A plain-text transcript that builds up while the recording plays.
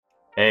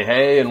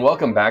Hey, and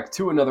welcome back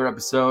to another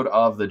episode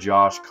of the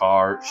Josh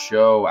Carr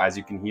Show. As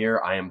you can hear,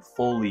 I am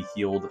fully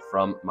healed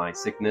from my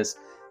sickness,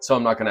 so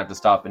I'm not going to have to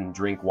stop and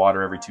drink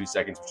water every 2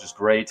 seconds, which is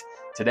great.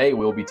 Today,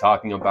 we'll be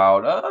talking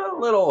about a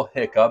little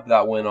hiccup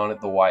that went on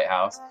at the White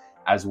House,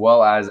 as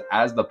well as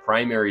the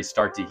primaries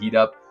start to heat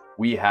up.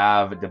 We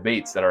have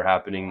debates that are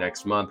happening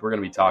next month. We're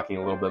going to be talking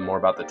a little bit more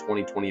about the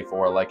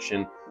 2024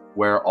 election,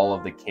 where all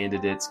of the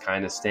candidates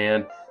kind of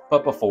stand.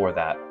 But before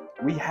that,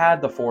 we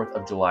had the 4th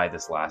of July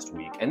this last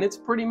week, and it's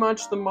pretty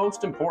much the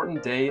most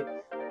important day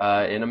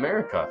in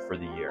America for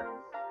the year.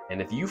 And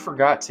if you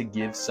forgot to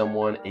give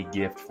someone a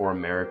gift for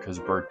America's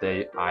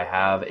birthday, I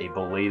have a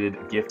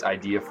belated gift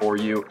idea for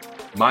you.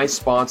 My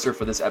sponsor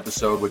for this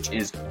episode, which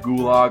is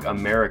Gulag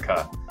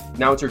America.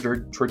 Now, it's a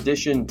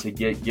tradition to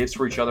get gifts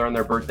for each other on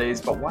their birthdays,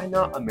 but why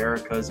not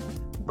America's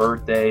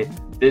birthday?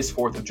 This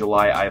 4th of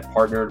July, I have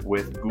partnered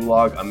with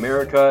Gulag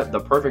America, the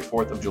perfect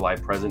 4th of July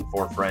present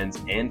for friends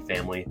and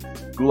family.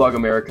 Gulag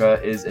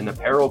America is an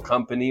apparel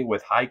company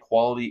with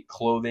high-quality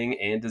clothing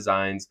and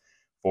designs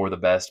for the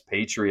best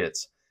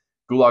patriots.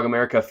 Gulag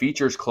America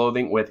features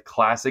clothing with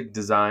classic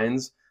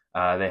designs.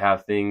 They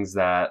have things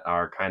that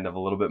are kind of a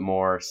little bit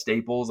more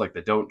staples, like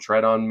the Don't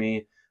Tread on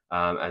Me,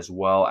 as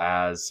well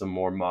as some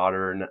more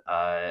modern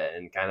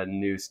and kind of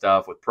new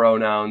stuff with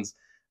pronouns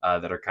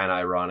that are kind of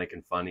ironic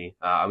and funny.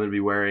 I'm going to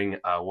be wearing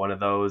one of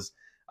those,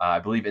 I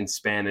believe in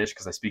Spanish,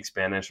 because I speak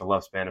Spanish. I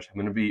love Spanish. I'm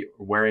going to be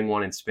wearing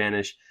one in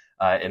Spanish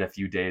in a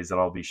few days that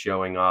I'll be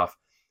showing off.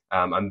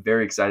 I'm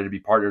very excited to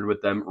be partnered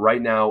with them.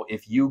 Right now,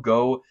 if you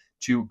go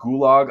to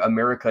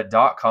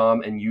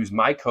gulagamerica.com and use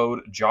my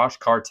code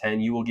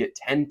JoshCar10, you will get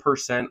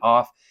 10%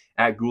 off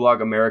at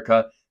Gulag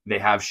America. They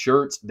have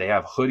shirts. They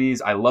have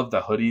hoodies. I love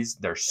the hoodies.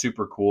 They're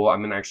super cool.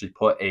 I'm going to actually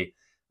put a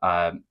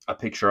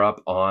picture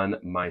up on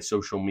my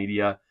social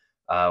media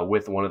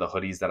with one of the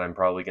hoodies that I'm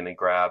probably going to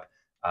grab.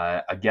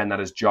 Again,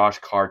 that is Josh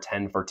Carr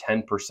 10 for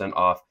 10%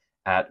 off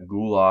at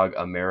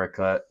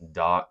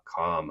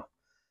gulagamerica.com.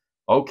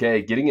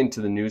 Okay, getting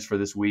into the news for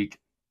this week.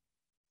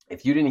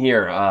 If you didn't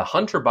hear,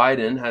 Hunter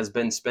Biden has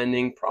been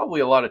spending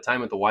probably a lot of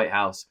time at the White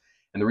House.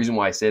 And the reason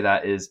why I say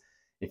that is,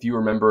 if you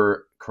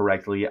remember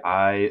correctly,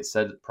 I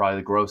said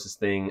probably the grossest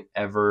thing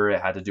ever. It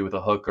had to do with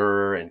a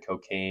hooker and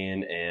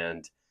cocaine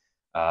and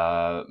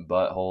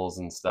buttholes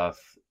and stuff.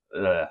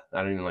 I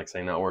don't even like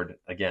saying that word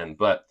again,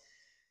 but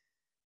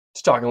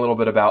just talking a little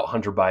bit about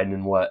Hunter Biden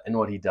and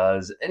what he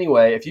does.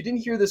 Anyway, if you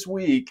didn't hear this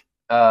week,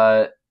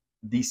 the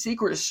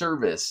Secret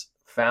Service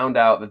found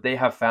out that they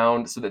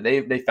found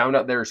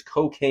out there's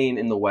cocaine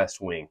in the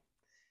West Wing.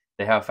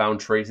 They have found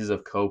traces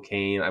of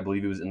cocaine. I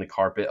believe it was in the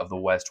carpet of the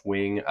West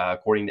Wing.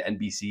 According to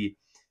NBC,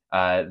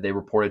 they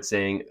reported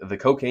saying the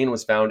cocaine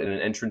was found in an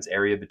entrance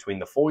area between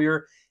the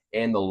foyer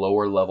and the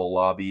lower level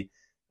lobby.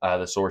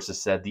 The sources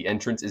said the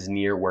entrance is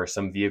near where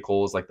some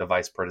vehicles like the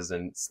vice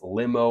president's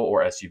limo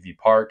or SUV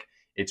park.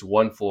 It's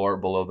one floor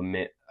below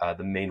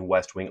the main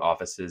West Wing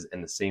offices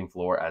and the same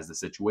floor as the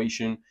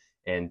Situation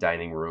and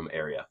dining room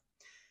area.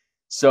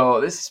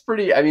 So this is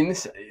pretty,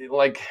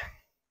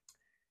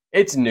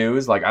 it's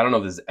news. Like, I don't know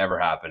if this has ever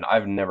happened.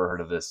 I've never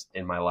heard of this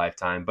in my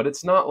lifetime, but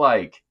it's not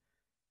like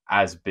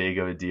as big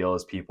of a deal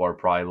as people are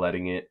probably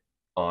letting it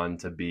on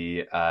to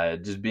be.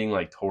 Just being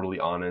like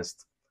totally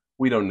honest.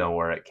 We don't know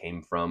where it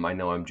came from. I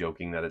know I'm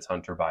joking that it's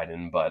Hunter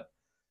Biden, but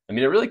I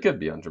mean, it really could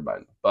be Hunter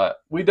Biden, but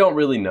we don't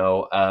really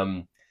know.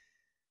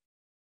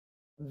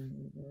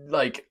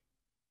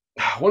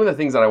 One of the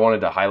things that I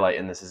wanted to highlight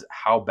in this is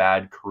how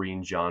bad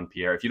Karine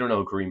Jean-Pierre, if you don't know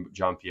who Karine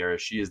Jean-Pierre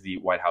is, she is the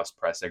White House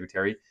press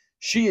secretary.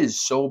 She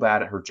is so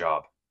bad at her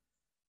job.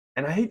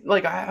 And I hate,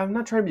 I'm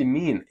not trying to be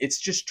mean. It's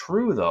just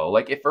true, though.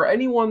 Like, if for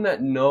anyone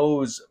that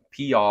knows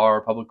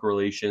PR, public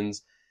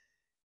relations,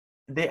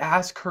 they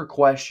ask her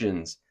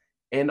questions,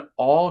 and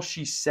all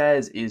she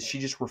says is she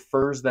just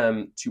refers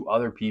them to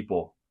other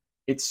people.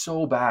 It's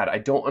so bad. I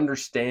don't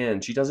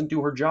understand. She doesn't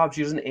do her job.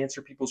 She doesn't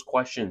answer people's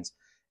questions.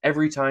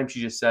 Every time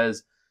she just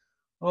says,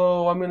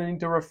 oh, I'm going to need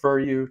to refer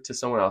you to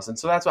someone else. And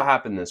so that's what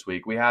happened this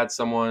week. We had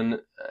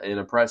someone in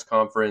a press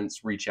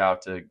conference reach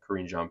out to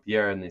Karine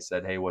Jean-Pierre, and they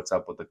said, hey, what's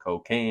up with the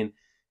cocaine?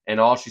 And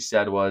all she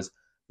said was,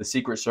 the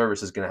Secret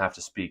Service is going to have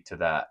to speak to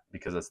that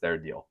because it's their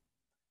deal.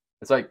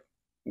 It's like,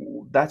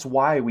 that's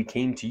why we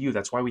came to you.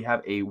 That's why we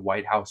have a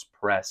White House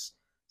press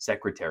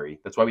secretary.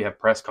 That's why we have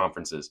press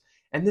conferences.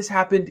 And this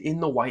happened in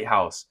the White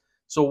House.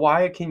 So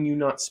why can you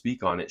not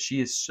speak on it?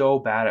 She is so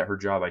bad at her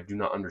job. I do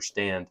not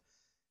understand.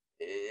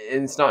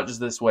 And it's not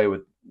just this way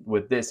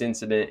with this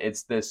incident.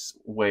 It's this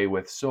way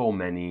with so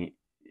many.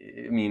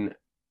 I mean,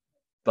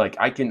 like,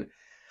 I can,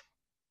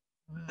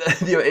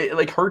 it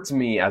like hurts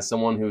me as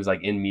someone who's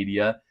like in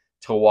media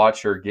to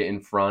watch her get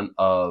in front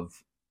of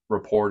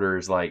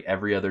reporters like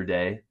every other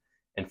day.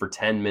 And for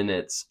 10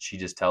 minutes, she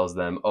just tells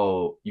them,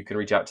 oh, you can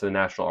reach out to the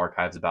National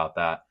Archives about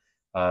that.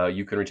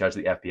 You can reach out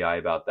to the FBI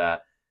about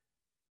that.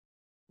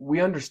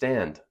 We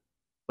understand.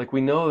 Like,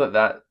 we know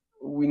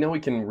we know we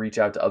can reach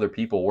out to other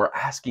people. We're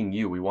asking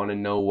you. We want to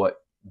know what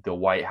the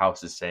White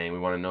House is saying. We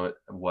want to know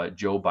what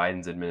Joe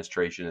Biden's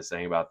administration is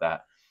saying about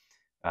that.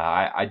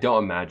 I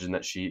don't imagine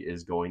that she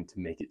is going to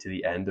make it to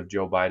the end of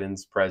Joe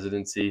Biden's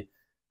presidency.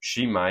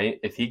 She might.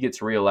 If he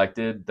gets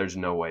reelected, there's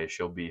no way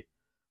she'll be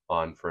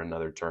on for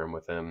another term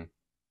with him.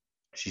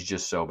 She's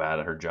just so bad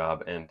at her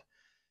job. And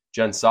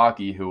Jen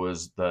Psaki, who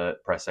was the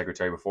press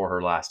secretary before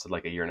her, lasted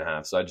like a year and a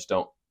half. So I just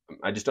don't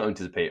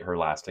anticipate her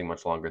lasting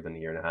much longer than a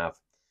year and a half.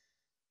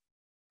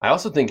 I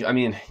also think, I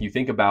mean, you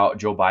think about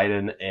Joe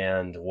Biden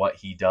and what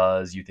he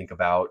does, you think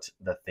about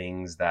the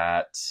things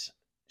that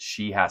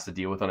she has to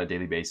deal with on a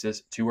daily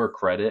basis. To her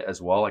credit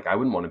as well, like I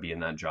wouldn't want to be in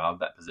that job,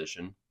 that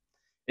position.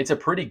 It's a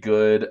pretty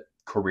good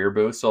career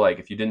boost. So like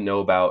if you didn't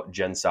know about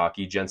Jen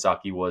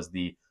Psaki was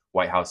the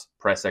White House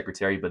press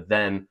secretary, but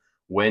then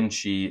when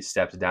she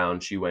stepped down,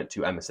 she went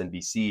to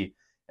MSNBC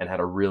and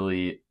had a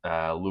really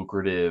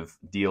lucrative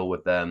deal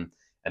with them.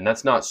 And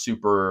that's not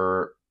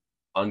super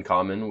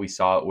uncommon. We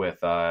saw it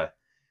with I'm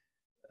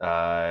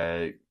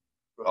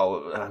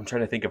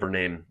trying to think of her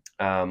name.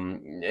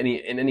 In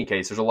any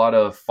case, there's a lot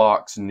of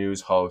Fox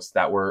News hosts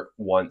that were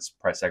once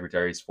press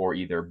secretaries for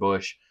either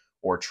Bush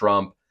or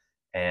Trump,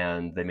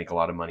 and they make a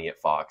lot of money at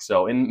Fox.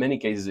 So in many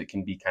cases, it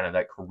can be kind of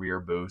that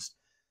career boost.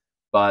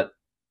 But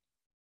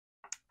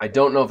I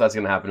don't know if that's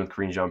going to happen with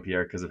Karine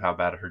Jean-Pierre because of how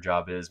bad her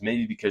job is.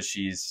 Maybe because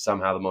she's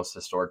somehow the most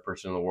historic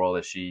person in the world,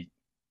 as she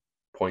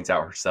points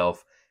out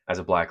herself as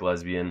a black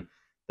lesbian.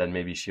 Then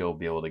maybe she'll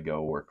be able to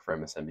go work for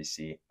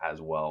MSNBC as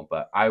well.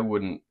 But I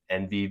wouldn't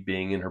envy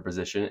being in her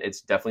position.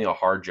 It's definitely a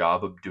hard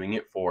job of doing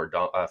it for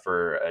Joe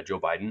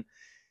Biden.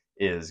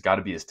 Is got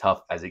to be as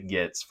tough as it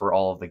gets for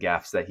all of the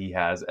gaffes that he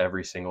has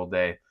every single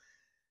day.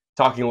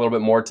 Talking a little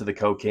bit more to the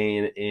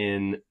cocaine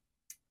in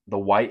the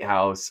White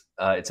House,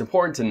 it's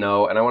important to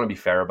know, and I want to be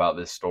fair about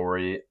this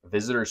story,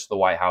 visitors to the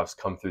White House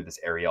come through this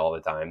area all the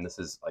time. This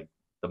is like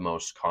the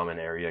most common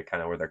area,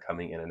 kind of where they're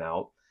coming in and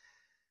out.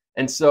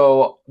 And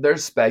so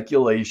there's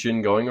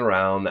speculation going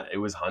around that it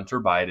was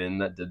Hunter Biden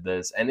that did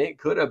this, and it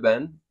could have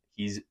been.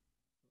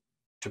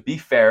 To be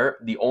fair,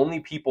 the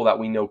only people that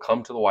we know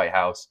come to the White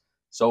House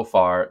so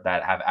far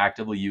that have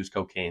actively used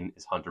cocaine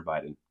is Hunter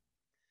Biden.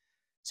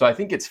 So I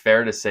think it's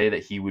fair to say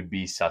that he would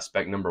be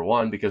suspect number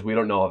one because we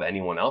don't know of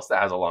anyone else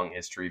that has a long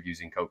history of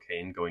using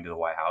cocaine, going to the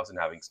White House and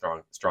having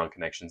strong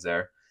connections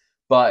there.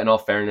 But in all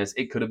fairness,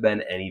 it could have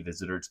been any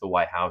visitor to the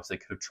White House. They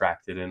could have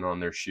tracked it in on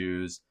their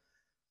shoes.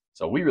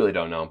 So we really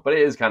don't know. But it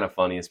is kind of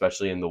funny,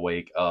 especially in the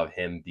wake of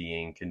him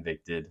being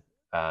convicted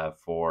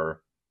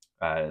for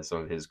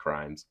some of his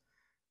crimes.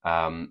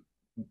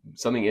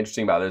 Something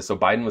interesting about this. So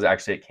Biden was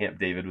actually at Camp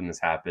David when this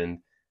happened.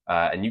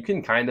 And you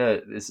can kind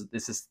of, this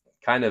is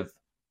kind of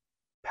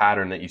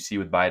pattern that you see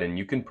with Biden.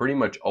 You can pretty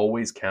much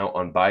always count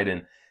on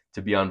Biden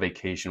to be on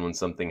vacation when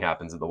something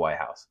happens at the White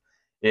House.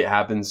 It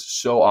happens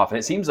so often.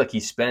 It seems like he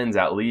spends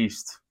at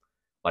least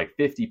like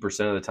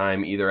 50% of the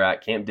time either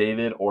at Camp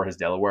David or his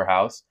Delaware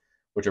house,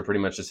 which are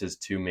pretty much just his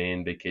two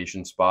main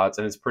vacation spots.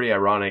 And it's pretty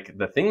ironic.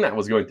 The thing that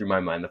was going through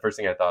my mind, the first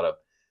thing I thought of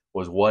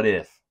was what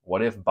if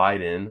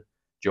Biden,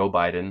 Joe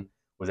Biden,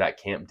 was at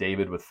Camp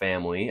David with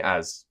family,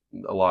 as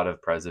a lot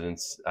of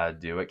presidents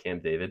do at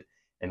Camp David.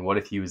 And what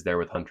if he was there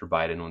with Hunter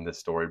Biden when this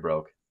story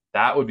broke?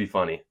 That would be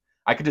funny.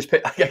 I could just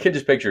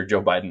picture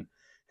Joe Biden,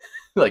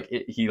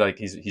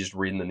 he's just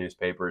reading the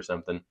newspaper or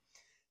something,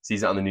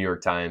 sees it on the New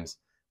York Times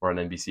or on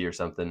NBC or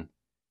something,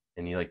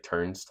 and he like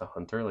turns to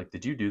Hunter like,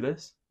 "Did you do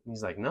this?" And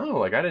he's like, "No,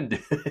 like I didn't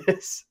do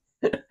this."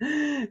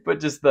 But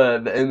just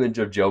the image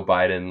of Joe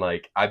Biden,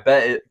 like I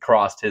bet it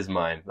crossed his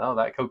mind. Oh,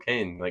 that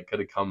cocaine like could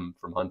have come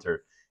from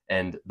Hunter,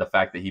 and the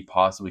fact that he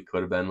possibly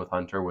could have been with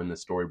Hunter when the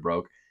story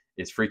broke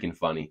is freaking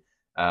funny.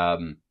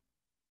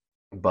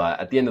 But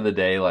at the end of the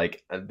day,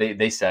 like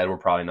they said, we're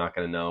probably not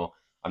going to know.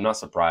 I'm not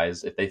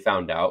surprised if they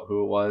found out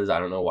who it was. I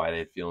don't know why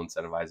they'd feel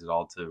incentivized at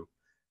all to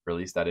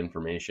release that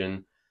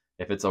information.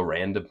 If it's a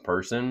random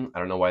person, I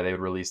don't know why they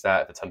would release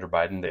that. If it's Hunter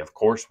Biden, they of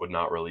course would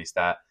not release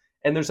that.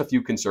 And there's a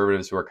few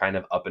conservatives who are kind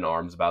of up in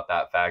arms about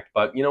that fact.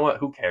 But you know what?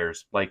 Who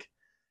cares? Like,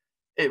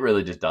 it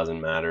really just doesn't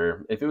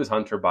matter. If it was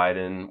Hunter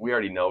Biden, we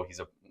already know he's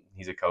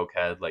a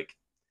cokehead. Like,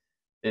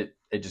 it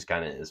just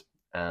kind of is.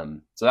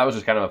 So that was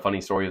just kind of a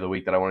funny story of the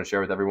week that I want to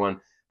share with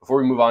everyone. Before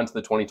we move on to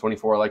the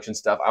 2024 election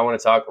stuff, I want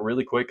to talk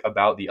really quick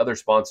about the other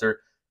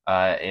sponsor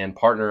and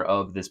partner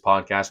of this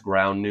podcast,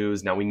 Ground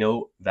News. Now, we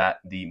know that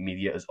the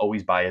media is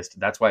always biased.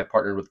 That's why I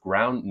partnered with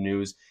Ground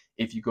News.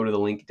 If you go to the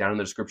link down in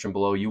the description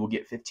below, you will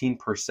get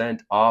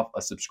 15% off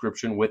a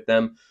subscription with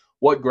them.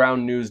 What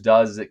Ground News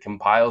does is it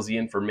compiles the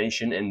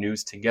information and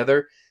news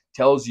together,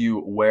 tells you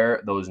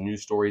where those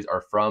news stories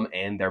are from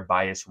and their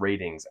bias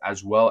ratings,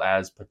 as well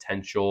as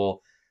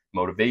potential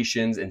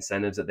motivations,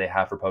 incentives that they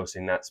have for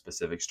posting that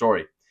specific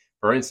story.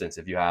 For instance,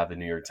 if you have the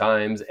New York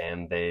Times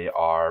and they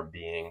are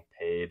being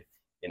paid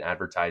in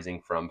advertising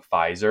from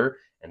Pfizer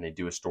and they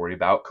do a story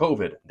about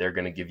COVID, they're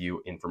going to give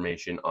you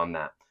information on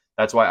that.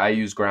 That's why I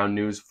use Ground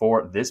News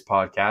for this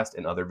podcast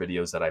and other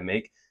videos that I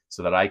make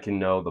so that I can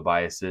know the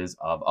biases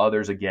of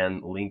others. Again,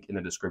 link in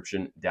the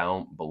description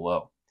down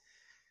below.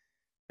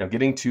 Now,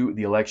 getting to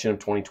the election of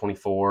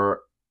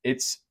 2024,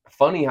 it's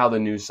funny how the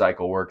news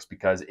cycle works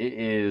because it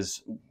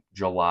is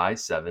July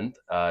 7th,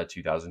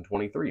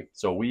 2023.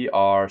 So we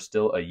are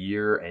still a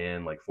year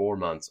and like 4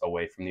 months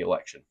away from the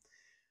election.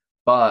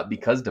 But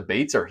because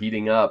debates are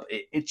heating up,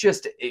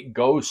 it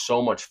goes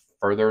so much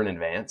further in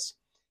advance.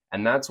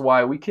 And that's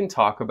why we can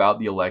talk about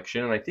the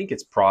election. And I think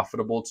it's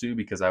profitable too,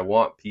 because I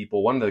want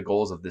people, one of the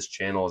goals of this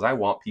channel is I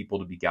want people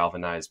to be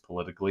galvanized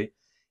politically.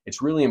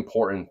 It's really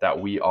important that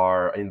we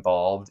are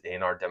involved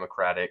in our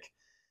democratic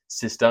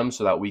system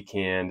so that we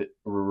can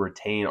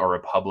retain our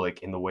republic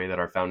in the way that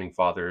our founding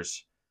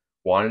fathers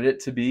wanted it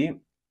to be.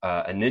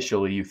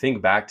 Initially, you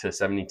think back to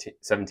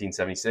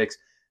 1776,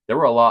 there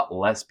were a lot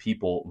less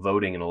people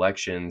voting in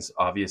elections.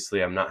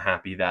 Obviously, I'm not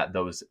happy that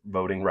those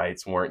voting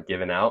rights weren't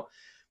given out.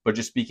 But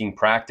just speaking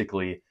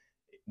practically,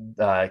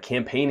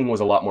 campaigning was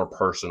a lot more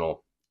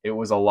personal. It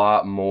was a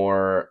lot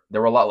more,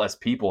 there were a lot less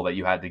people that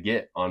you had to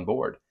get on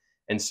board.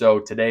 And so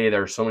today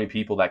there are so many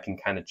people that can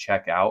kind of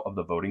check out of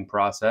the voting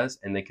process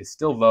and they can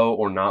still vote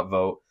or not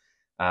vote.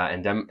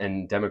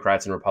 And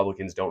Democrats and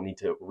Republicans don't need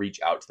to reach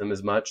out to them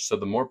as much. So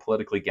the more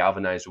politically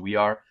galvanized we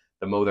are,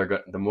 the more they're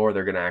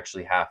going to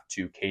actually have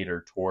to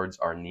cater towards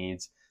our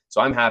needs.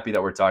 So I'm happy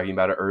that we're talking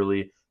about it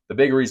early. The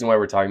big reason why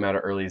we're talking about it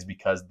early is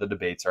because the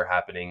debates are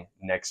happening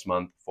next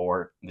month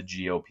for the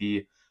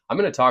GOP. I'm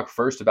going to talk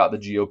first about the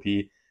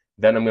GOP,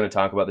 then I'm going to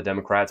talk about the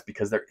Democrats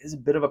because there is a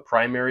bit of a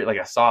primary, like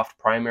a soft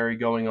primary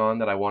going on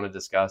that I want to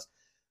discuss.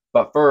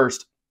 But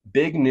first,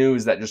 big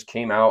news that just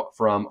came out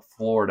from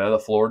Florida. The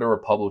Florida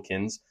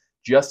Republicans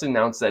just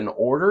announced that in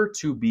order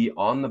to be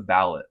on the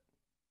ballot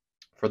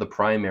for the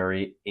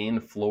primary in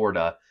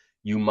Florida,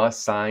 you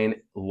must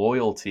sign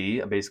loyalty,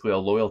 basically a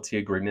loyalty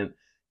agreement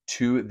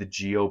to the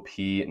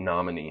GOP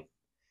nominee.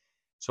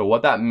 So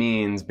what that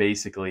means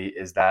basically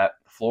is that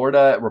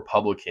Florida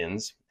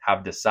Republicans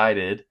have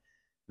decided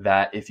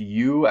that if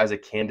you as a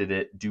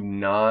candidate do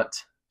not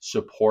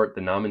support the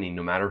nominee,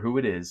 no matter who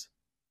it is,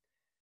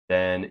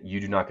 then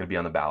you do not going to be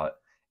on the ballot.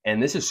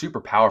 And this is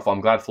super powerful.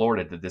 I'm glad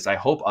Florida did this. I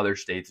hope other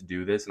states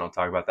do this, and I'll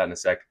talk about that in a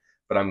sec.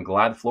 But I'm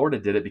glad Florida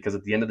did it because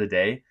at the end of the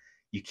day,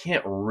 you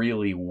can't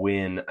really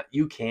win.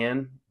 You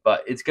can,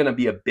 but it's going to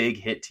be a big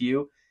hit to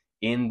you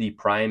in the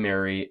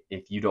primary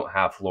if you don't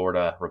have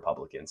Florida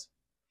Republicans.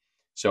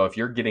 So if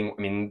you're getting,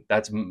 I mean,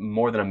 that's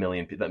more than a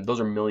million people. Those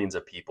are millions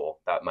of people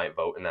that might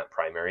vote in that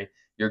primary.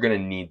 You're going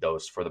to need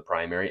those for the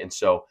primary. And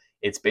so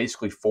it's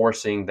basically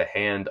forcing the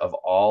hand of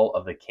all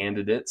of the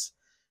candidates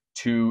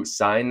to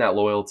sign that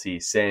loyalty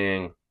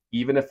saying,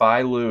 even if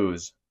I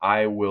lose,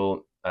 I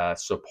will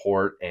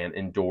support and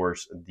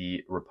endorse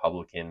the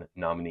Republican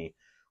nominee,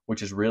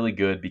 which is really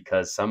good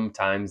because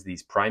sometimes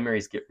these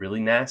primaries get really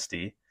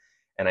nasty.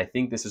 And I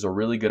think this is a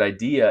really good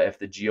idea if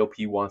the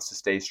GOP wants to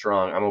stay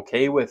strong.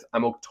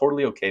 I'm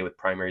totally okay with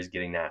primaries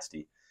getting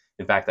nasty.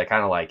 In fact, I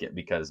kind of like it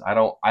because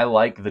I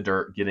like the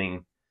dirt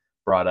getting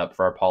brought up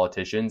for our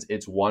politicians.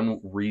 It's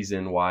one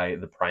reason why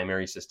the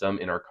primary system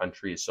in our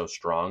country is so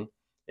strong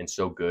and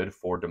so good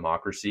for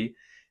democracy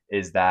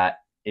is that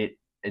it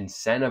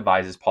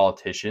incentivizes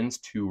politicians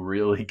to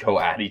really go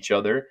at each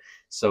other.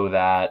 So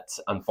that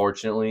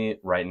unfortunately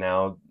right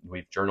now we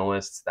have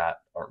journalists that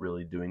aren't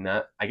really doing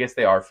that. I guess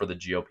they are for the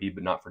GOP,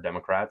 but not for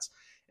Democrats.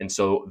 And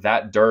so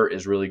that dirt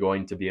is really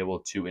going to be able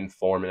to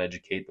inform and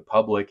educate the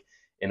public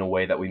in a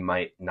way that we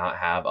might not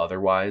have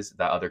otherwise,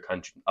 that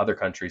other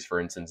countries, for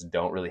instance,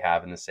 don't really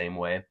have in the same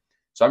way.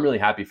 So I'm really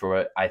happy for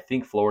it. I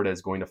think Florida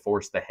is going to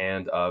force the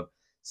hand of,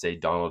 say,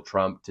 Donald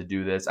Trump to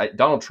do this.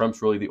 Donald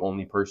Trump's really the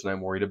only person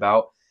I'm worried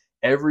about.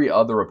 Every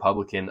other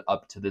Republican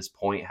up to this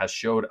point has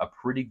showed a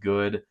pretty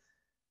good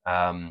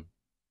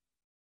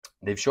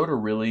they've showed a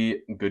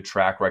really good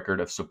track record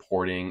of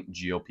supporting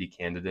GOP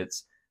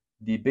candidates.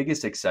 The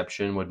biggest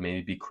exception would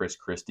maybe be Chris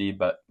Christie,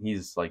 but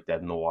he's like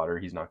dead in the water.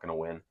 He's not going to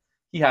win.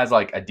 He has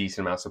like a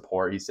decent amount of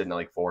support. He's sitting at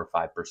like 4 or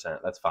 5%.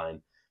 That's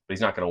fine, but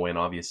he's not going to win,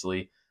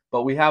 obviously.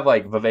 But we have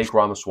like Vivek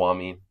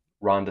Ramaswamy,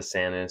 Ron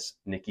DeSantis,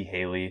 Nikki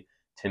Haley,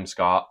 Tim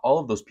Scott. All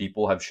of those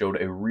people have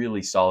showed a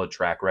really solid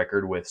track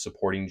record with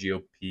supporting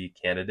GOP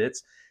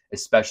candidates,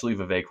 especially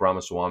Vivek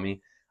Ramaswamy.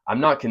 I'm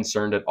not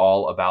concerned at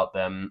all about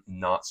them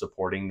not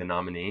supporting the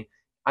nominee.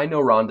 I know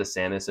Ron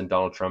DeSantis and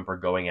Donald Trump are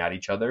going at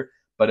each other,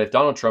 but if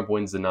Donald Trump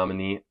wins the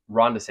nominee,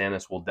 Ron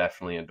DeSantis will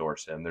definitely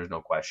endorse him. There's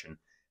no question.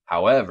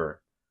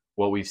 However,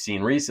 what we've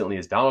seen recently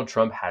is Donald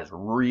Trump has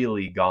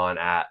really gone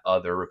at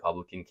other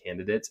Republican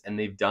candidates, and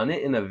he's done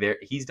it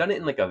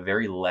in like a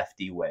very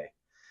lefty way.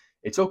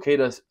 It's okay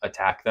to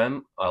attack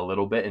them a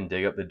little bit and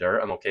dig up the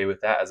dirt. I'm okay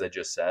with that, as I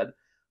just said.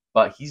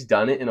 But he's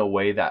done it in a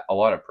way that a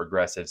lot of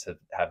progressives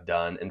have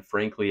done. And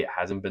frankly, it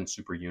hasn't been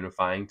super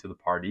unifying to the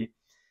party.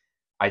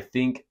 I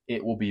think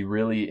it will be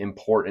really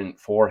important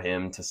for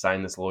him to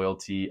sign this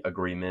loyalty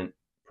agreement,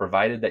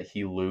 provided that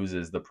he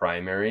loses the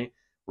primary.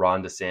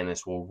 Ron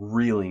DeSantis will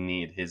really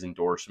need his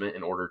endorsement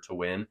in order to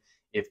win.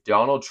 If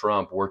Donald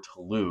Trump were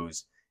to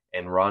lose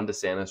and Ron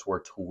DeSantis were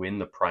to win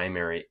the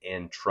primary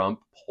and Trump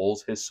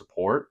pulls his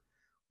support,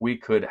 we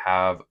could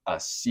have a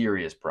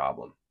serious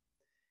problem.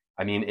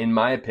 I mean, in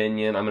my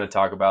opinion, I'm going to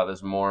talk about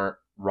this more.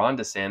 Ron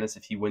DeSantis,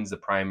 if he wins the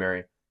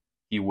primary,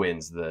 he's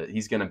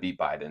going to beat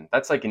Biden.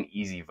 That's like an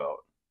easy vote.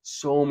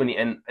 So many,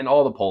 and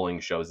all the polling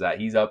shows that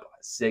he's up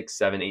 6,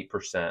 7,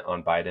 8%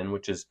 on Biden,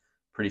 which is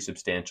pretty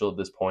substantial at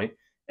this point.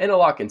 And a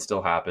lot can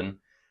still happen.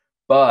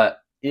 But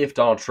if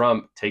Donald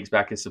Trump takes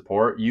back his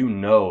support, you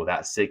know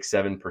that 6,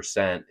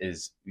 7%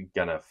 is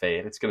going to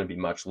fade. It's going to be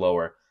much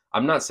lower.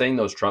 I'm not saying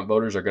those Trump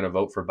voters are going to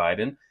vote for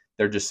Biden.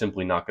 They're just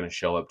simply not going to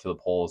show up to the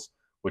polls,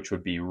 which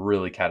would be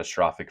really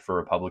catastrophic for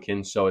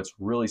Republicans. So it's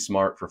really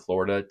smart for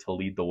Florida to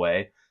lead the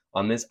way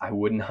on this. I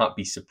would not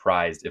be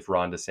surprised if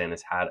Ron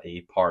DeSantis had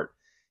a part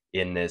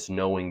in this,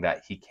 knowing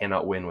that he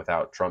cannot win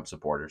without Trump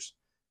supporters.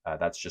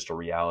 That's just a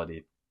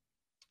reality.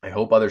 I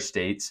hope other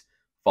states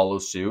follow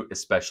suit,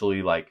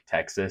 especially like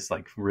Texas,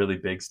 like really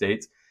big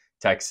states.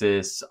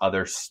 Texas,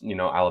 others,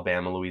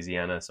 Alabama,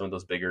 Louisiana, some of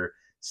those bigger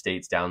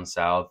states down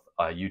south.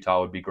 Utah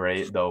would be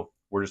great, though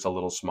we're just a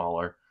little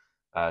smaller.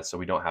 So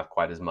we don't have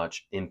quite as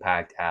much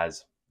impact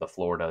as the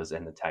Floridas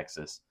and the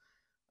Texas.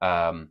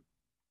 I'm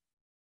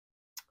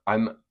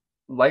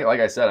like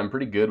I said, I'm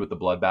pretty good with the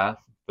bloodbath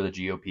for the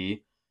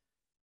GOP.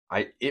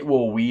 It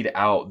will weed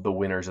out the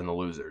winners and the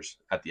losers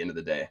at the end of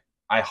the day.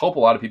 I hope a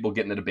lot of people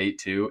get in the debate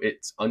too.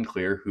 It's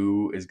unclear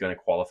who is going to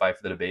qualify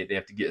for the debate. They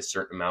have to get a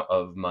certain amount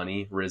of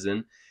money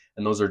risen,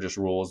 and those are just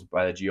rules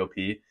by the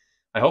GOP.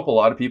 I hope a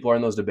lot of people are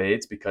in those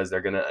debates because they're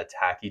going to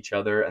attack each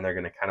other and they're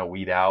going to kind of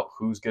weed out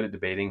who's good at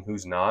debating,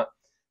 who's not.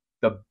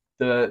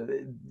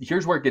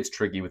 Here's where it gets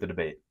tricky with the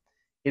debate.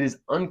 It is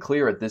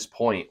unclear at this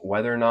point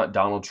whether or not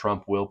Donald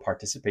Trump will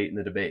participate in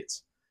the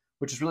debates,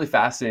 which is really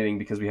fascinating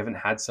because we haven't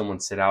had someone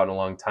sit out in a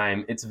long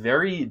time. It's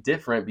very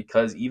different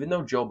because even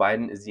though Joe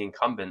Biden is the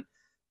incumbent,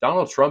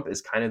 Donald Trump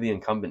is kind of the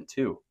incumbent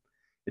too.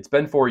 It's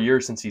been 4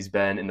 years since he's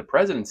been in the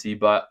presidency,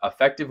 but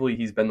effectively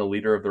he's been the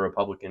leader of the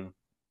Republican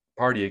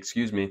Party,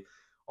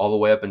 all the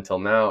way up until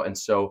now. And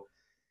so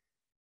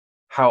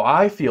how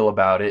I feel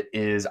about it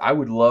is I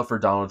would love for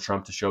Donald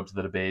Trump to show up to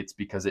the debates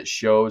because it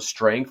shows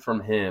strength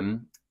from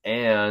him,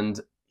 and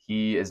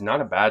he is not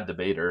a bad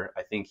debater.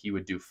 I think he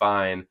would do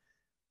fine.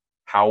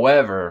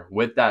 However,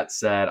 with that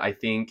said, I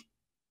think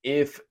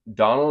if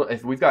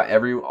we've got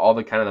all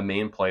the kind of the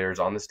main players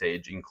on the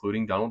stage,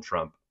 including Donald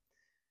Trump,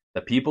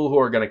 the people who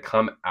are going to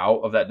come out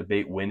of that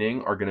debate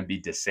winning are going to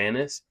be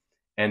DeSantis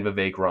and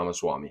Vivek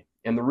Ramaswamy.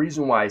 And the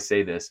reason why I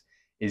say this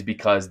is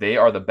because they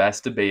are the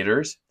best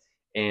debaters,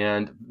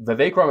 and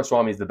Vivek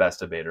Ramaswamy is the best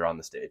debater on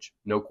the stage,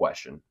 no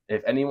question.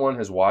 If anyone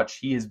has watched,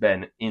 he has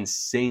been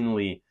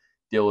insanely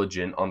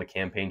diligent on the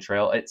campaign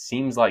trail. It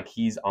seems like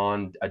he's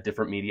on a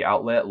different media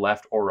outlet,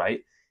 left or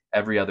right,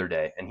 every other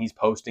day, and he's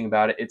posting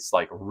about it. It's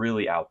like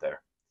really out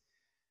there.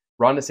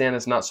 Ron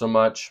DeSantis, not so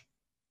much.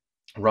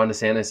 Ron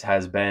DeSantis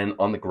has been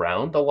on the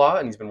ground a lot,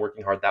 and he's been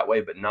working hard that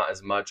way, but not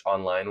as much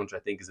online, which I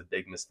think is a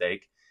big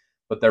mistake.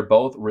 But they're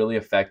both really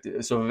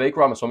effective. So Vivek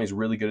Ramaswamy is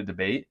really good at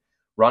debate.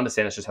 Ron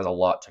DeSantis just has a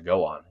lot to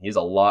go on. He has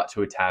a lot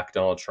to attack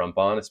Donald Trump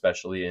on,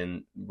 especially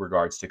in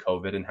regards to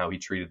COVID and how he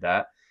treated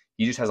that.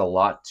 He just has a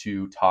lot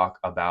to talk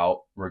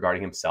about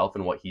regarding himself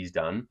and what he's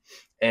done.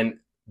 And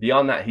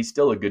beyond that, he's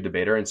still a good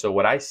debater. And so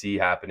what I see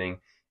happening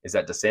is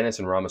that DeSantis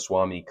and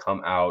Ramaswamy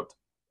come out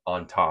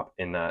on top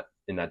in that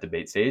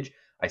debate stage.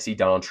 I see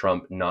Donald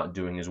Trump not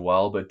doing as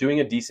well, but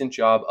doing a decent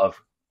job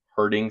of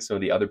hurting some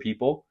of the other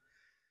people,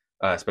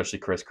 especially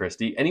Chris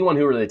Christie. Anyone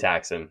who really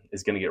attacks him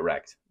is going to get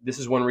wrecked. This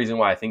is one reason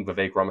why I think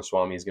Vivek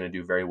Ramaswamy is going to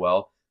do very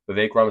well.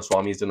 Vivek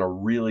Ramaswamy has done a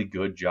really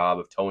good job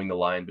of towing the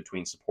line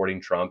between supporting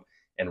Trump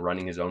and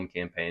running his own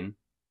campaign.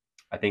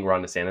 I think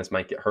Ron DeSantis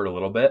might get hurt a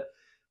little bit,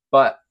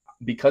 but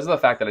because of the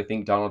fact that I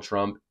think Donald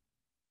Trump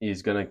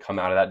is going to come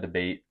out of that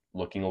debate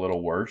looking a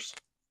little worse,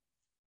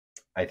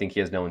 I think he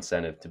has no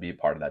incentive to be a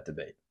part of that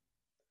debate.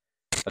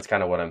 That's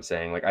kind of what I'm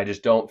saying. Like, I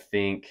just don't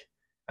think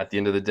at the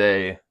end of the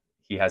day,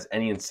 he has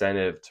any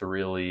incentive to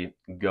really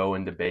go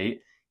and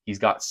debate. He's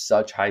got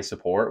such high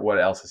support. What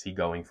else is he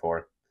going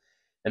for?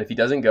 And if he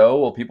doesn't go,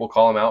 will people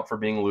call him out for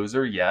being a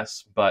loser?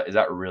 Yes. But is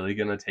that really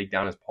going to take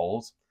down his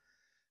polls?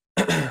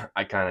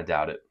 I kind of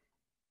doubt it.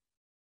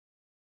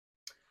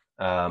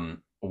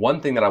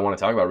 One thing that I want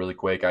to talk about really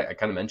quick, I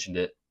kind of mentioned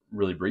it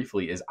really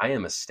briefly, is I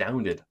am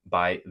astounded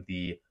by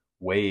the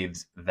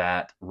waves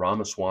that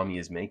Ramaswamy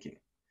is making.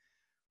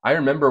 I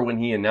remember when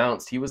he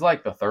announced, he was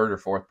like the third or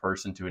fourth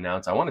person to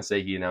announce. I want to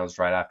say he announced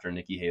right after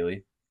Nikki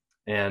Haley.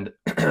 And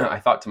I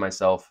thought to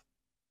myself,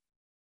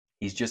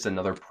 he's just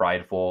another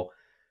prideful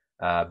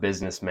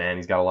businessman.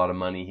 He's got a lot of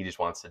money. He just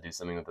wants to do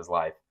something with his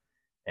life.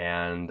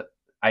 And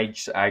I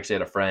actually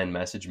had a friend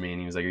message me and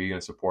he was like, "Are you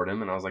going to support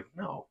him?" And I was like,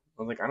 "No."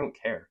 I was like, "I don't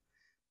care."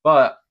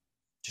 But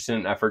just in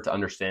an effort to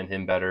understand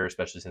him better,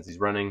 especially since he's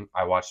running,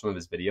 I watched some of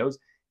his videos.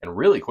 And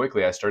really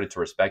quickly, I started to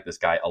respect this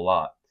guy a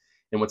lot.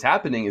 And what's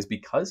happening is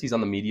because he's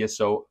on the media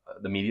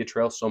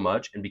trail so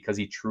much, and because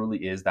he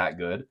truly is that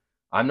good,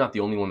 I'm not the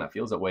only one that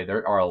feels that way.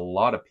 There are a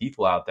lot of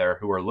people out there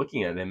who are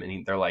looking at him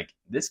and they're like,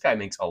 this guy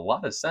makes a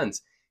lot of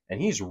sense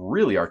and he's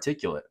really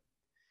articulate.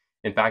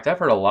 In fact, I've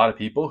heard a lot of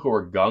people who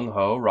are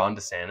gung-ho Ron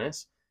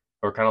DeSantis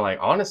who are kind of like,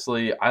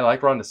 honestly, I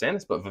like Ron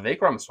DeSantis, but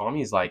Vivek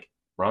Ramaswamy is like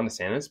Ron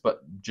DeSantis,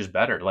 but just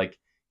better. Like,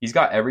 he's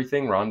got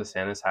everything Ron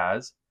DeSantis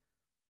has,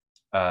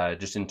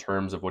 just in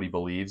terms of what he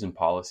believes in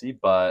policy,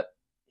 but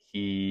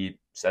he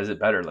says it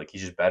better. Like,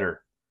 he's just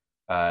better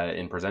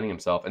in presenting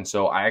himself. And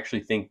so I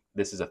actually think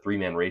this is a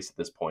three-man race at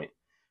this point,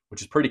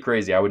 which is pretty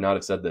crazy. I would not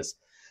have said this.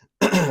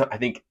 I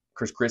think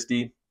Chris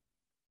Christie,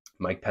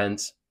 Mike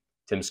Pence,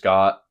 Tim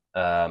Scott,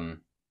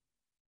 I'm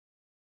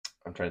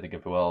trying to think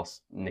of who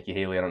else. Nikki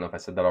Haley, I don't know if I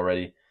said that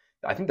already.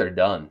 I think they're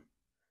done.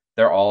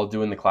 They're all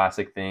doing the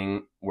classic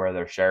thing where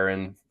they're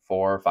sharing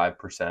 4 or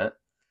 5%.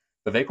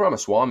 Vivek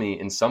Ramaswamy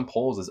in some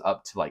polls is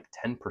up to like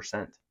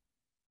 10%.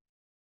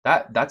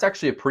 That's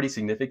actually a pretty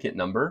significant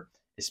number,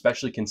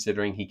 especially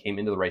considering he came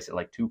into the race at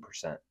like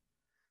 2%.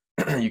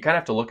 You kind of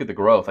have to look at the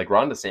growth. Like,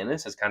 Ron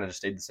DeSantis has kind of just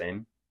stayed the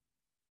same.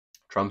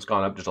 Trump's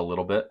gone up just a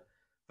little bit.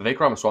 Vivek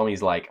Ramaswamy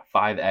is like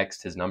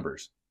 5x'd his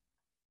numbers.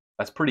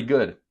 That's pretty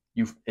good.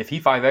 If he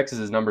 5x's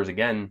his numbers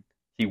again,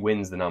 he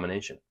wins the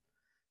nomination.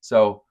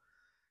 So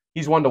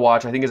he's one to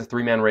watch. I think it's a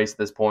three-man race at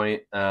this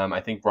point.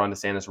 I think Ron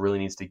DeSantis really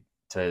needs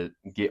to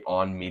get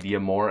on media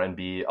more and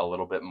be a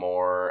little bit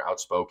more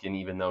outspoken,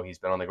 even though he's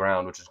been on the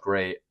ground, which is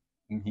great.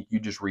 You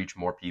just reach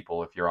more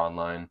people if you're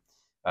online.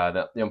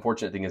 The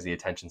unfortunate thing is the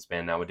attention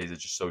span nowadays is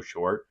just so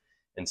short.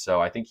 And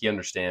so I think he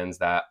understands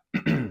that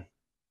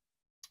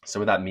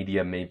some of that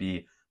media may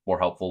be more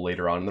helpful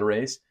later on in the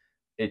race.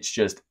 It's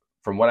just,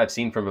 from what I've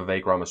seen from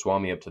Vivek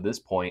Ramaswamy up to this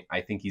point,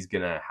 I think he's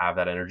going to have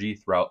that energy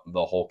throughout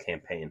the whole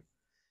campaign.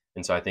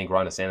 And so I think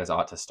Ron DeSantis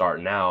ought to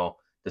start now,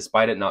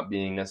 despite it not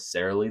being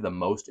necessarily the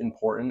most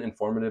important,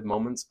 informative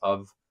moments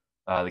of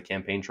the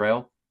campaign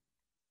trail.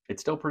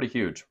 It's still pretty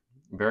huge,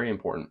 very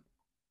important.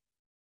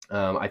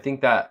 I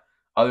think that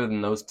other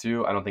than those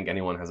two, I don't think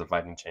anyone has a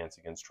fighting chance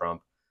against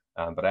Trump.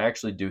 But I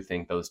actually do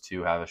think those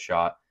two have a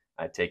shot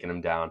at taking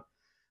him down.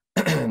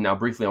 Now,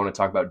 briefly, I want to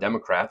talk about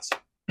Democrats.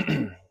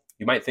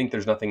 You might think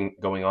there's nothing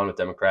going on with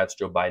Democrats.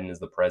 Joe Biden is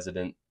the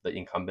president. The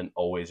incumbent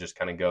always just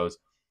kind of goes.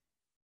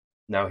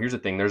 Now, here's the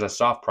thing. There's a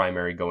soft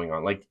primary going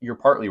on. Like, you're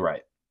partly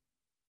right.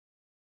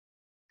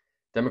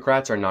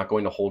 Democrats are not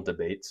going to hold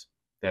debates.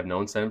 They have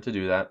no incentive to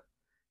do that.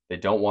 They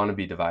don't want to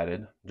be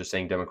divided. I'm just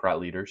saying Democrat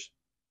leaders.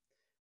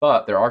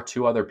 But there are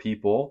two other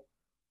people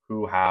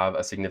who have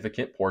a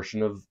significant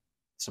portion of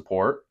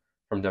support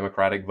from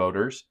Democratic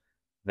voters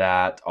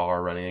that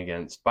are running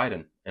against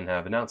Biden and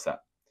have announced that.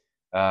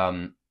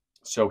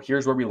 So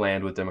here's where we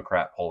land with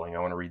Democrat polling. I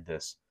want to read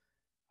this.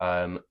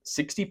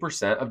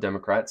 60% of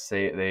Democrats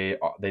say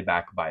they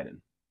back Biden.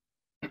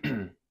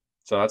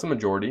 So that's a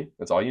majority.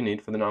 That's all you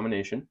need for the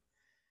nomination.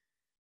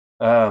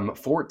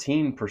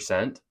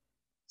 14%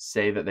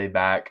 say that they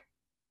back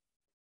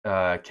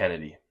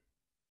Kennedy,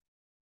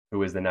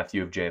 who is the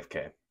nephew of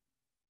JFK.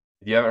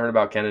 If you haven't heard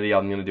about Kennedy,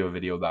 I'm going to do a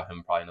video about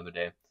him probably another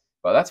day.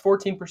 But that's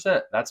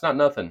 14%. That's not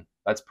nothing.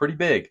 That's pretty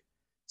big,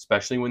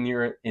 especially when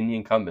you're in the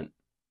incumbent.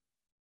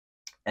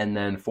 And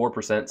then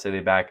 4% say they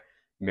back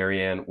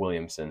Marianne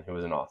Williamson, who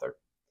is an author.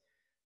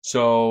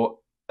 So,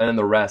 and then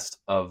the rest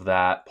of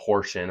that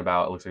portion, it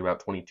looks like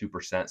about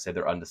 22%, say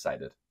they're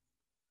undecided.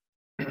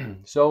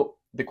 So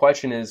the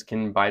question is,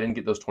 can Biden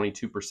get those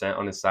 22%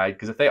 on his side?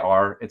 Because if they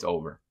are, it's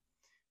over.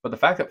 But the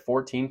fact that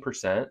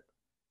 14%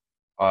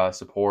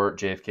 support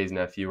JFK's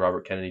nephew,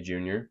 Robert Kennedy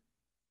Jr.,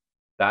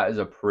 that is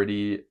a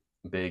pretty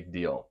big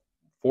deal.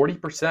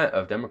 40%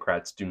 of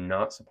Democrats do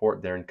not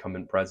support their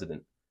incumbent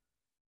president.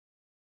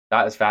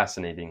 That is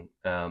fascinating.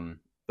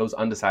 Those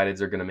undecideds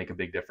are going to make a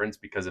big difference,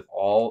 because if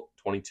all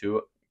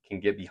 22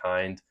 can get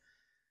behind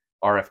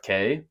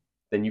RFK,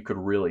 then you could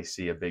really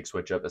see a big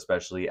switch up,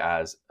 especially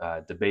as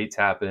debates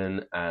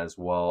happen, as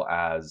well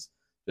as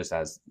just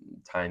as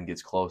time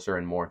gets closer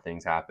and more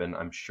things happen.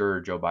 I'm sure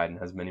Joe Biden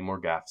has many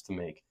more gaffes to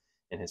make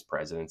in his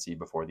presidency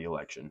before the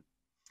election.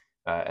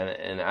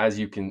 And as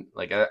you can,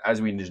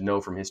 as we just know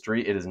from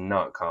history, it is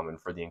not common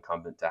for the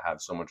incumbent to have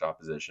so much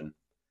opposition.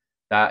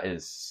 That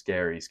is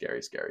scary,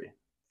 scary, scary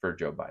for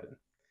Joe Biden.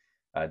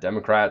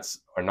 Democrats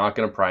are not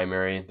going to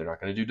primary. They're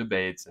not going to do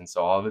debates. And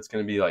so all of it's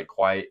going to be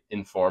quite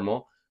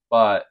informal.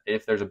 But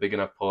if there's a big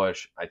enough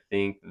push, I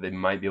think they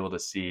might be able to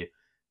see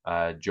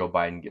Joe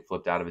Biden get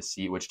flipped out of his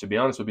seat, which, to be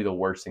honest, would be the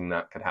worst thing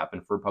that could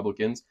happen for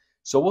Republicans.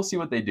 So we'll see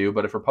what they do.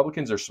 But if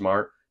Republicans are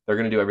smart, they're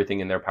going to do everything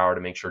in their power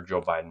to make sure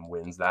Joe Biden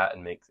wins that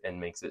and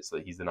makes it so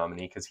that he's the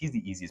nominee, because he's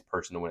the easiest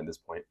person to win at this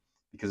point.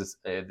 Because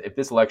if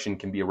this election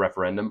can be a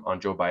referendum on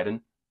Joe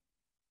Biden,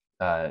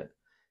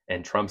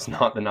 and Trump's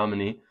not the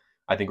nominee,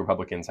 I think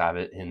Republicans have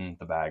it in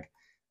the bag.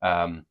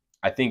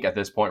 I think at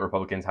this point,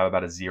 Republicans have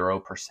about a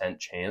 0%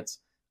 chance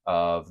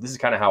of, this is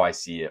kind of how I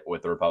see it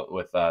with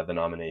the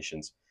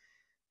nominations.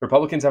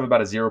 Republicans have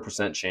about a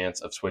 0%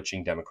 chance of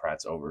switching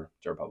Democrats over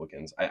to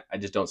Republicans. I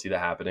just don't see that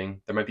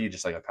happening. There might be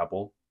just a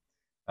couple.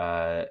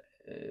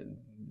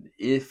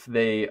 If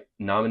they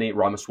nominate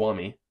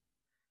Ramaswamy,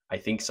 I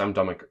think some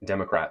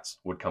Democrats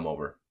would come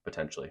over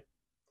potentially.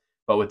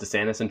 But with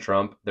DeSantis and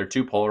Trump, they're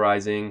too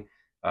polarizing,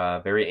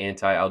 very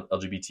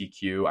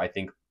anti-LGBTQ. I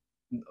think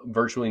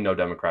virtually no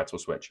Democrats will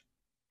switch.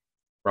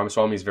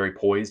 Ramaswamy is very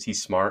poised.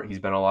 He's smart. He's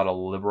been on a lot of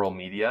liberal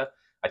media.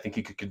 I think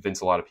he could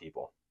convince a lot of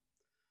people.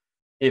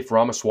 If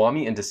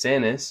Ramaswamy and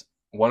DeSantis,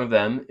 one of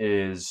them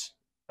is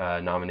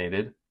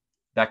nominated,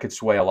 that could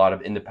sway a lot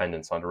of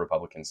independents on the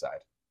Republican side.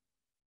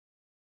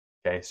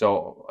 Okay,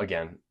 so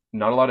again,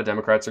 not a lot of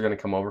Democrats are going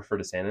to come over for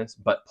DeSantis,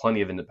 but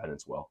plenty of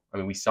independents will. I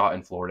mean, we saw it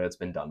in Florida. It's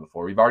been done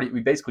before. We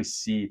basically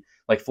see,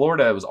 like,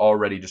 Florida was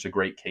already just a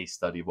great case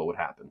study of what would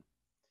happen.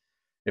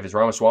 If it's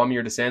Ramaswamy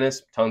or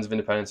DeSantis, tons of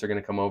independents are going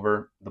to come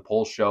over. The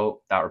polls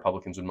show that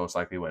Republicans would most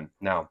likely win.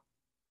 Now,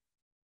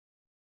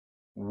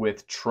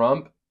 with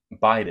Trump,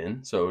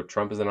 Biden, so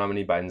Trump is the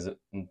nominee, Biden's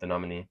the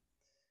nominee.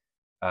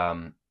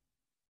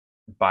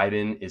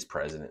 Biden is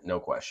president, no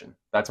question.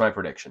 That's my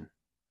prediction.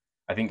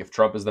 I think if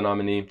Trump is the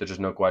nominee, there's just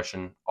no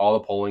question. All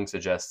the polling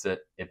suggests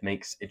it. It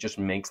just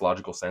makes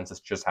logical sense. It's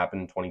just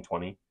happened in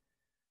 2020.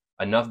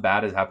 Enough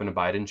bad has happened to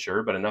Biden,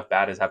 sure, but enough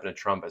bad has happened to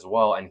Trump as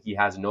well. And he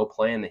has no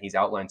plan that he's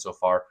outlined so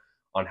far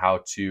on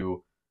how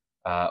to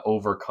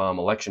overcome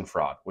election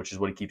fraud, which is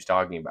what he keeps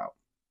talking about.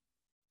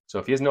 So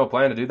if he has no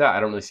plan to do that, I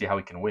don't really see how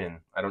he can win.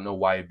 I don't know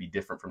why it'd be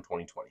different from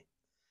 2020.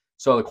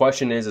 So the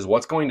question is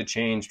what's going to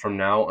change from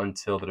now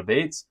until the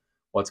debates?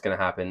 What's going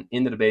to happen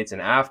in the debates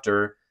and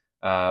after?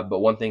 But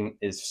one thing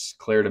is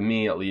clear to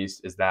me, at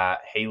least, is that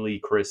Haley,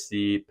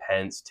 Christie,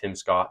 Pence, Tim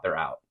Scott, they're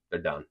out.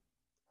 They're done.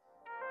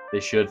 They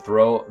should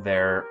throw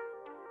their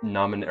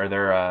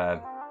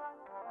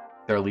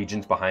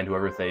allegiance behind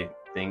whoever they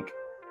think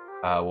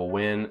will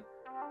win.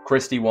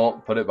 Christie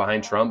won't put it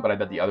behind Trump, but I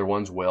bet the other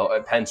ones will.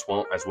 Pence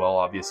won't as well,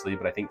 obviously,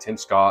 but I think Tim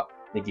Scott,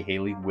 Nikki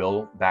Haley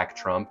will back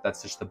Trump.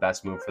 That's just the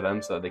best move for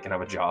them so that they can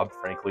have a job,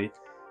 frankly,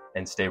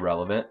 and stay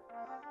relevant.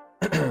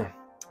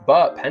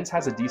 But Pence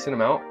has a decent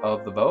amount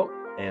of the vote,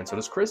 and so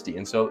does Christie.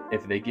 And so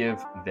if they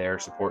give their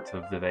support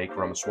to Vivek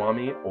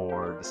Ramaswamy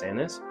or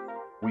DeSantis,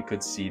 we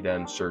could see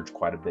them surge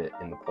quite a bit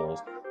in the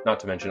polls.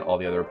 Not to mention all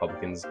the other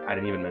Republicans. I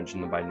didn't even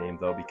mention them by name,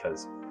 though,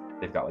 because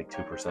they've got like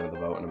 2% of the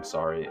vote, and I'm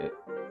sorry,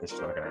 it's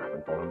just not going to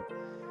happen for them.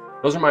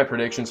 Those are my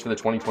predictions for the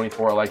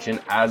 2024 election.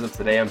 As of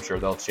today, I'm sure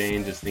they'll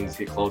change as things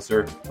get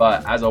closer.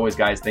 But as always,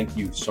 guys, thank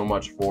you so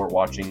much for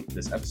watching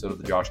this episode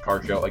of the Josh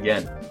Carr Show.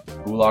 Again,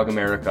 Gulag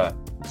America,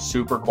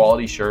 super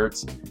quality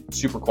shirts,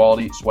 super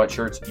quality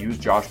sweatshirts. Use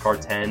Josh Carr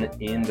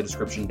 10 in the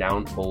description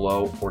down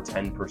below for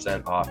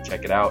 10% off.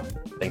 Check it out.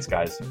 Thanks,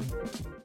 guys.